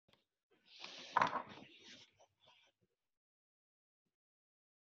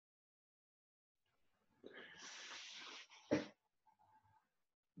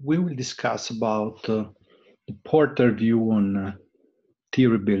we will discuss about the Porter view on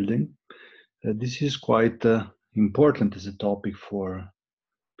theory building. This is quite important as a topic for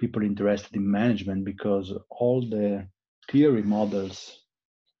people interested in management because all the theory models,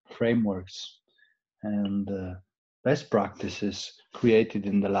 frameworks, and best practices created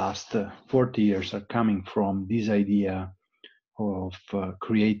in the last 40 years are coming from this idea of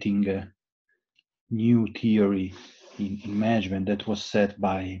creating a new theory in management that was set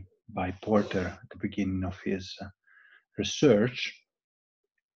by Porter at the beginning of his research,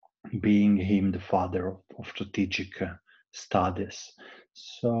 being him the father of strategic studies.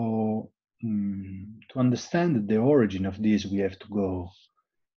 So, to understand the origin of this, we have to go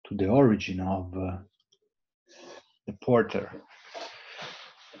to the origin of the Porter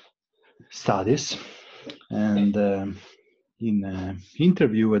studies. And in an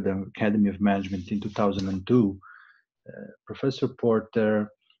interview at the Academy of Management in 2002, Professor Porter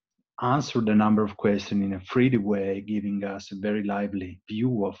answered a number of questions in a free way, giving us a very lively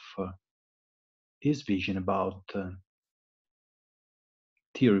view of his vision about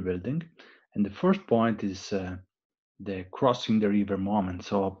theory building. And the first point is the crossing the river moment.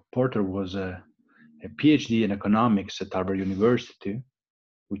 So Porter was a PhD in economics at Harvard University,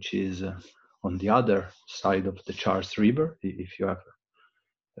 which is on the other side of the Charles River. If you have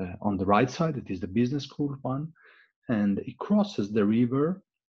on the right side, it is the business school one, and it crosses the river,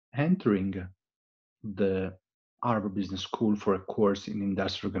 entering the Harvard Business School for a course in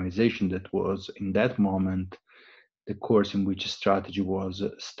industrial organization that was, in that moment, the course in which strategy was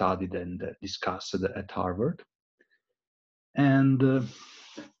studied and discussed at Harvard. And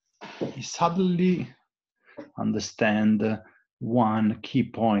he suddenly understand one key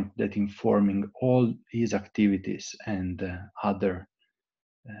point that informing all his activities and other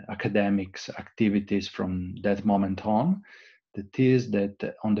academics activities from that moment on, that is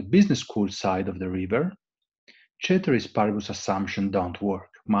that on the business school side of the river, ceteris paribus assumption don't work.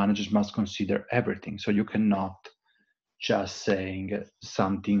 Managers must consider everything. So you cannot just saying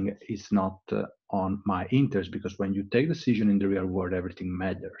something is not on my interest, because when you take decision in the real world, everything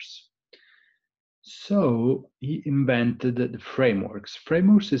matters. So he invented the frameworks.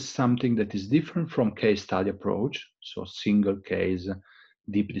 Frameworks is something that is different from case study approach, so single case,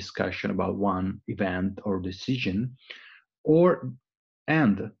 deep discussion about one event or decision,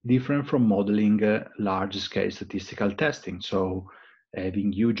 and different from modeling large-scale statistical testing, so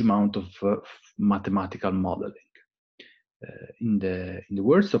having huge amount of mathematical modeling. In the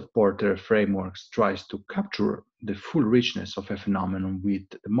words of Porter, frameworks tries to capture the full richness of a phenomenon with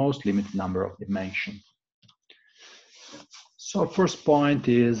the most limited number of dimensions. So first point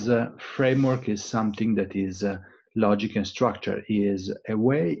is framework is something that is logic and structure, is a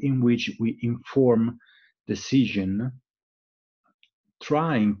way in which we inform decision,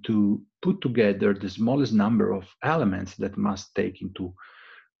 trying to put together the smallest number of elements that must take into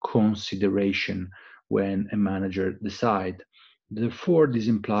consideration when a manager decide. Therefore, this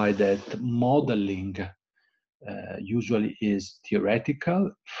implies that modeling usually is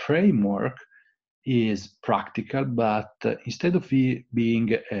theoretical, framework is practical, but instead of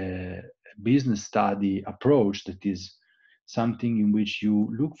being a business study approach, that is something in which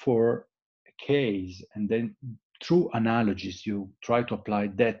you look for a case and then through analogies you try to apply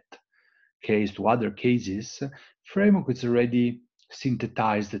that case to other cases, framework is already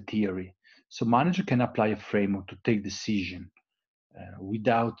synthesized the theory. So manager can apply a framework to take decision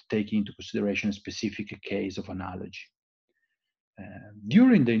without taking into consideration a specific case of analogy.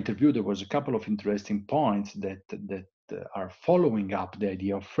 During the interview, there was a couple of interesting points that are following up the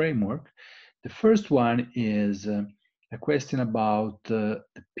idea of framework. The first one is a question about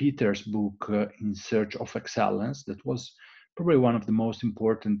Peter's book, In Search of Excellence, that was probably one of the most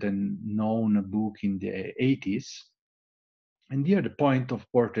important and known book in the 80s. And here the point of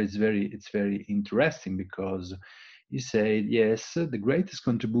Porter is very interesting, because he said, yes, the greatest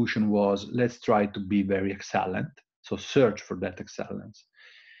contribution was let's try to be very excellent, so search for that excellence.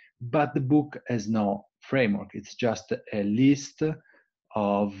 But the book has no framework. It's just a list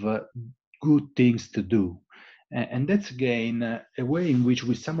of good things to do. And that's, again, a way in which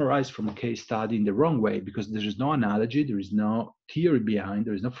we summarize from a case study in the wrong way, because there is no analogy, there is no theory behind,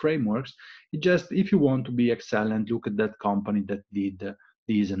 there is no frameworks. It just, if you want to be excellent, look at that company that did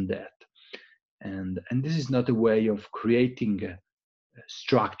this and that. And this is not a way of creating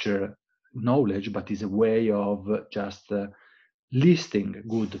structure knowledge, but is a way of just listing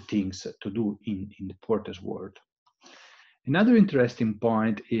good things to do in the Porter's world. Another interesting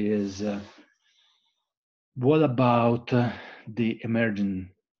point is what about the emergent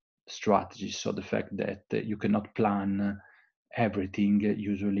strategies? So the fact that you cannot plan everything.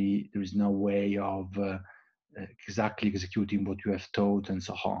 Usually, there is no way of exactly executing what you have taught and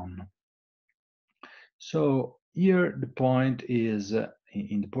so on. So here the point is,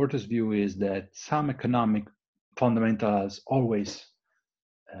 in the Porter's view, is that some economic fundamentals always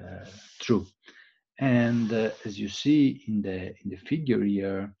true. And as you see in the figure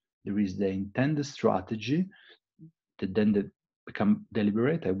here, there is the intended strategy that then become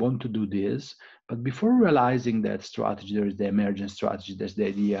deliberate. I want to do this, but before realizing that strategy, there is the emergent strategy. There's the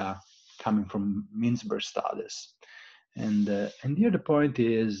idea coming from Mintzberg studies, and here the point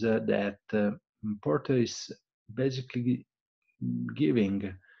is that Porter is basically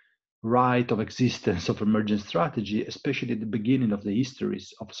giving right of existence of emergent strategy, especially at the beginning of the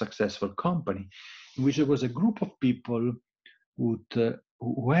histories of a successful company, in which there was a group of people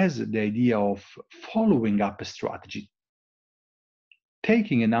who has the idea of following up a strategy,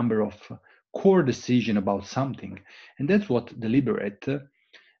 taking a number of core decision about something, and that's what deliberate.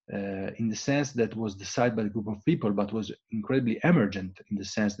 In the sense that was decided by a group of people, but was incredibly emergent in the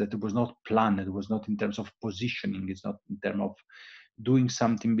sense that it was not planned, it was not in terms of positioning, it's not in terms of doing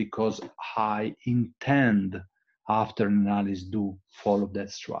something because I intend after an analysis do follow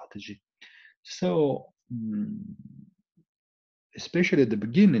that strategy. So, especially at the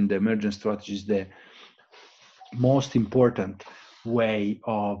beginning, the emergent strategy is the most important way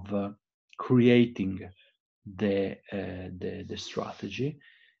of creating the strategy.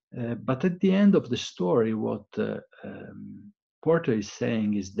 But at the end of the story, what Porter is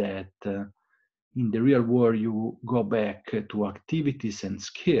saying is that in the real world, you go back to activities and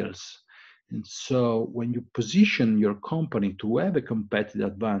skills. And so when you position your company to have a competitive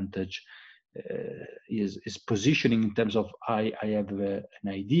advantage, is positioning in terms of I have an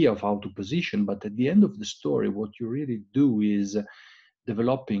idea of how to position, but at the end of the story, what you really do is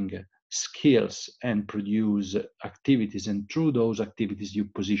developing skills and produce activities, and through those activities you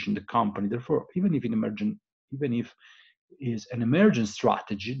position the company. Therefore, even if is an emergent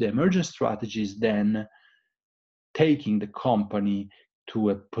strategy, the emergent strategy is then taking the company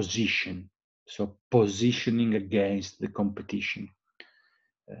to a position, so positioning against the competition.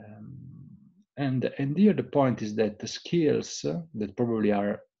 And here the point is that the skills that probably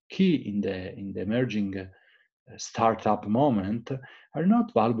are key in the emerging startup moment are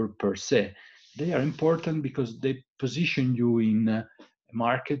not valuable per se. They are important because they position you in a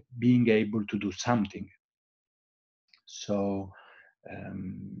market being able to do something. So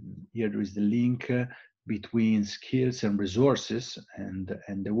here there is the link between skills and resources, and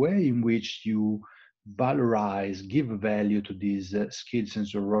the way in which you valorize, give value to these skills and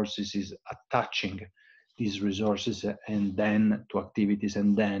resources is attaching these resources and then to activities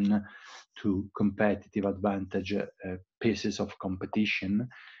and then to competitive advantage pieces of competition.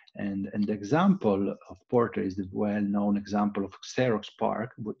 And the example of Porter is the well-known example of Xerox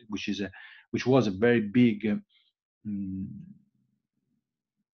PARC, which was a very big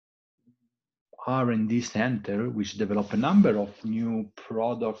R&D center, which developed a number of new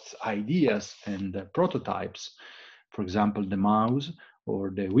products, ideas, and prototypes. For example, the mouse or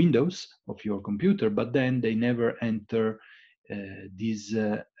the Windows of your computer, but then they never enter this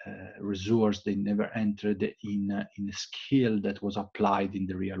resource. They never entered in a skill that was applied in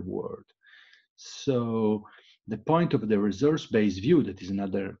the real world. So the point of the resource-based view, that is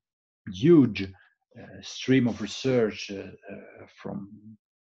another huge stream of research from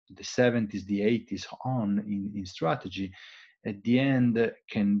the 70s, the 80s on in strategy, at the end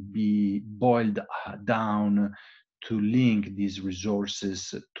can be boiled down to link these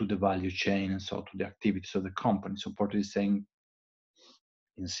resources to the value chain and so to the activities of the company. So Porter is saying,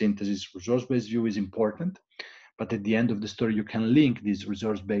 in synthesis, resource-based view is important, but at the end of the story, you can link this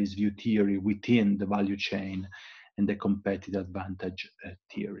resource-based view theory within the value chain and the competitive advantage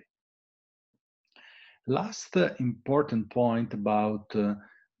theory. Last important point about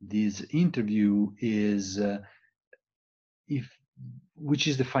this interview is which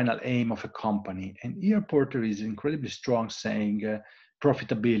is the final aim of a company. And here Porter is incredibly strong, saying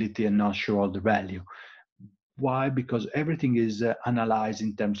profitability and not shareholder value. Why? Because everything is analyzed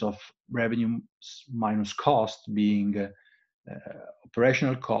in terms of revenue minus cost, being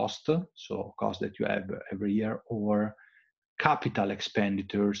operational cost, so cost that you have every year, or capital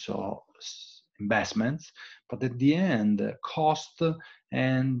expenditure, so investments. But at the end, cost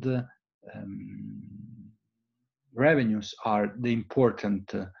and revenues are the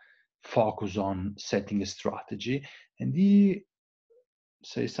important focus on setting a strategy. And he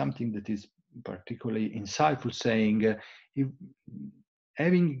says something that is particularly insightful, saying if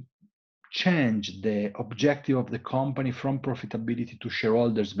having changed the objective of the company from profitability to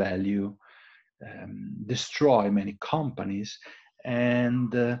shareholders value, destroy many companies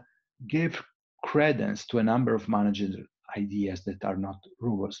and give credence to a number of managerial ideas that are not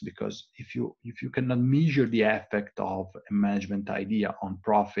rules, because if you cannot measure the effect of a management idea on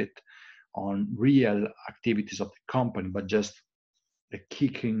profit, on real activities of the company, but just the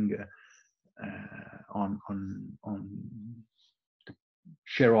kicking on the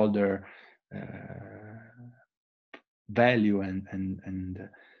shareholder value and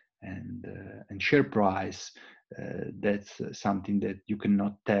share price, that's something that you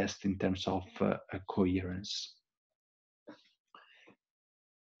cannot test in terms of coherence.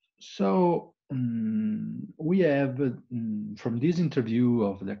 So we have, from this interview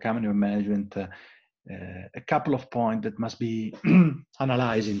of the Company of Management, a couple of points that must be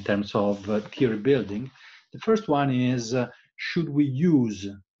analyzed in terms of theory building. The first one is, should we use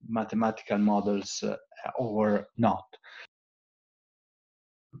mathematical models or not?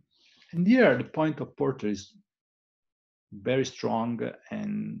 And here the point of Porter is very strong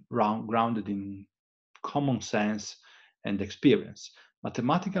and grounded in common sense and experience.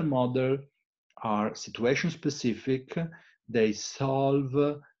 Mathematical models are situation specific. They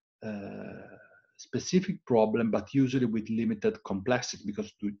solve specific problem, but usually with limited complexity,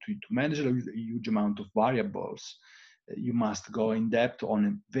 because to manage a huge amount of variables, you must go in depth on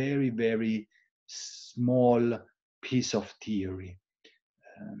a very, very small piece of theory.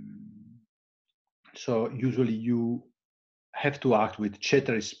 So usually you have to act with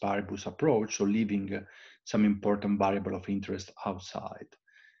ceteris paribus approach, so leaving some important variable of interest outside.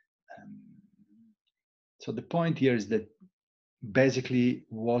 So the point here is that basically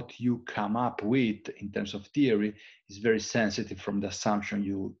what you come up with in terms of theory is very sensitive from the assumption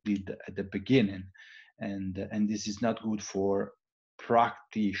you did at the beginning. And this is not good for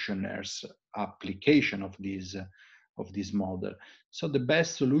practitioners' application of this model. So the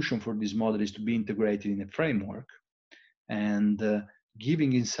best solution for this model is to be integrated in a framework and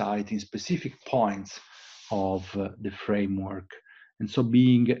giving insight in specific points of the framework. And so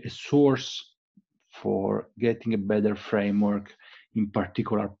being a source for getting a better framework in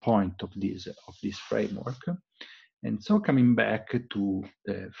particular point of this framework. And so coming back to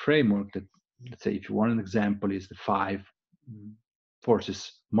the framework, that, let's say, if you want an example, is the 5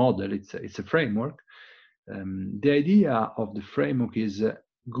 forces model. It's a framework. The idea of the framework is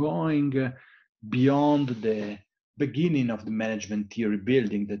going beyond the beginning of the management theory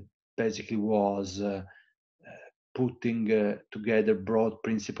building, that basically was putting together broad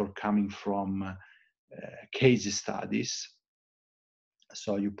principle coming from case studies.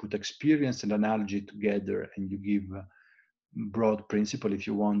 So you put experience and analogy together and you give broad principle. If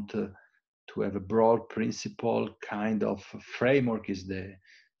you want to have a broad principle kind of framework, is the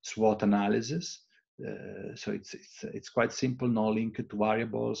SWOT analysis. So it's quite simple, no link to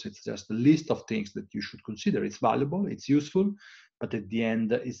variables. It's just a list of things that you should consider. It's valuable, it's useful, but at the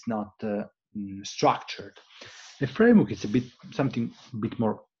end it's not structured. The framework is something a bit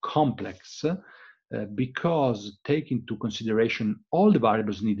more complex, because take into consideration all the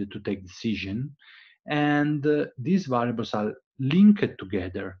variables needed to take decision, and these variables are linked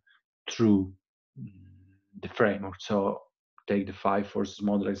together through the framework. So take the 5 forces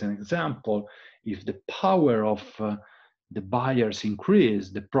model as an example. If the power of the buyers increase,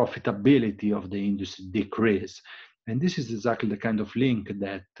 the profitability of the industry decrease. And this is exactly the kind of link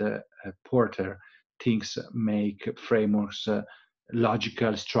that Porter thinks make frameworks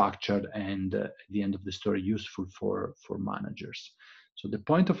logical, structured, and at the end of the story, useful for managers. So the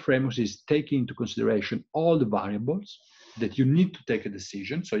point of frameworks is taking into consideration all the variables that you need to take a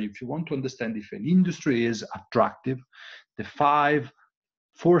decision. So if you want to understand if an industry is attractive, the 5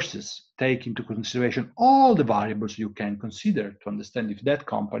 forces take into consideration all the variables you can consider to understand if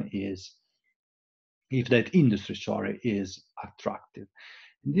that industry is attractive.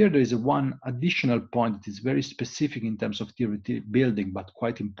 And here there is one additional point that is very specific in terms of theory building, but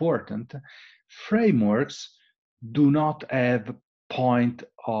quite important. Frameworks do not have point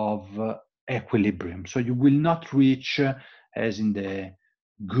of equilibrium. So you will not reach, as in the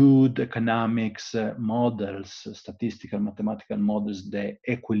good economics models, statistical mathematical models, the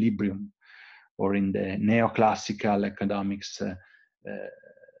equilibrium, or in the neoclassical economics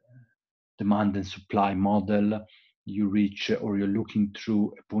demand and supply model, you reach, or you're looking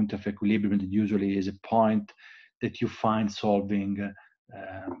through a point of equilibrium that usually is a point that you find solving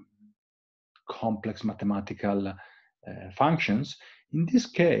complex mathematical functions. In this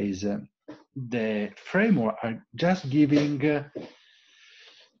case, the framework are just giving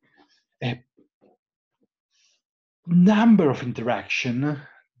a number of interaction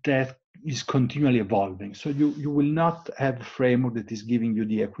that is continually evolving. So you will not have a framework that is giving you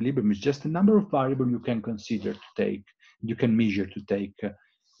the equilibrium. It's just a number of variables you can consider to take, you can measure to take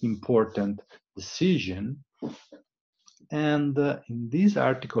important decision. And in this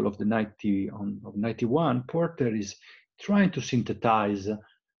article of the 91, Porter is trying to synthesize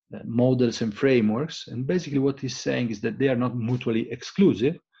models and frameworks. And basically what he's saying is that they are not mutually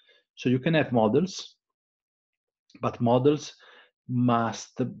exclusive. So you can have models, but models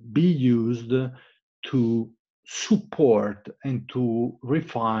must be used to support and to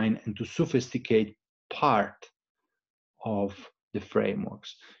refine and to sophisticate part of the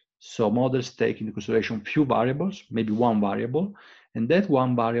frameworks. So models take into consideration few variables, maybe one variable, and that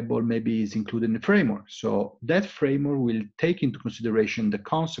one variable maybe is included in the framework. So that framework will take into consideration the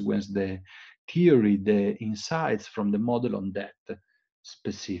consequence, the theory, the insights from the model on that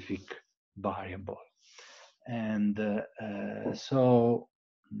specific variable. And so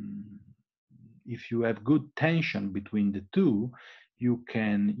if you have good tension between the two, you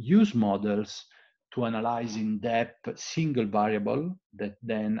can use models to analyze in depth single variable that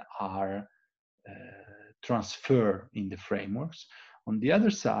then are transferred in the frameworks. On the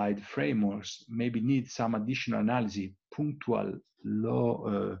other side, frameworks maybe need some additional analysis, punctual,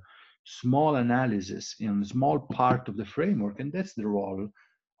 low, small analysis in a small part of the framework, and that's the role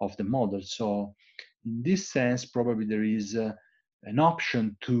of the model. So in this sense, probably there is an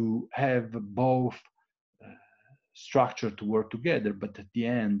option to have both structure to work together. But at the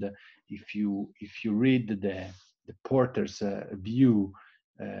end, if you read the Porter's view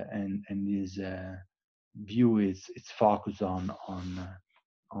and his view is it's focused on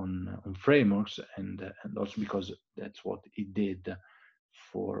frameworks and also because that's what he did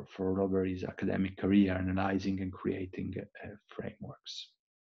for over his academic career, analyzing and creating frameworks.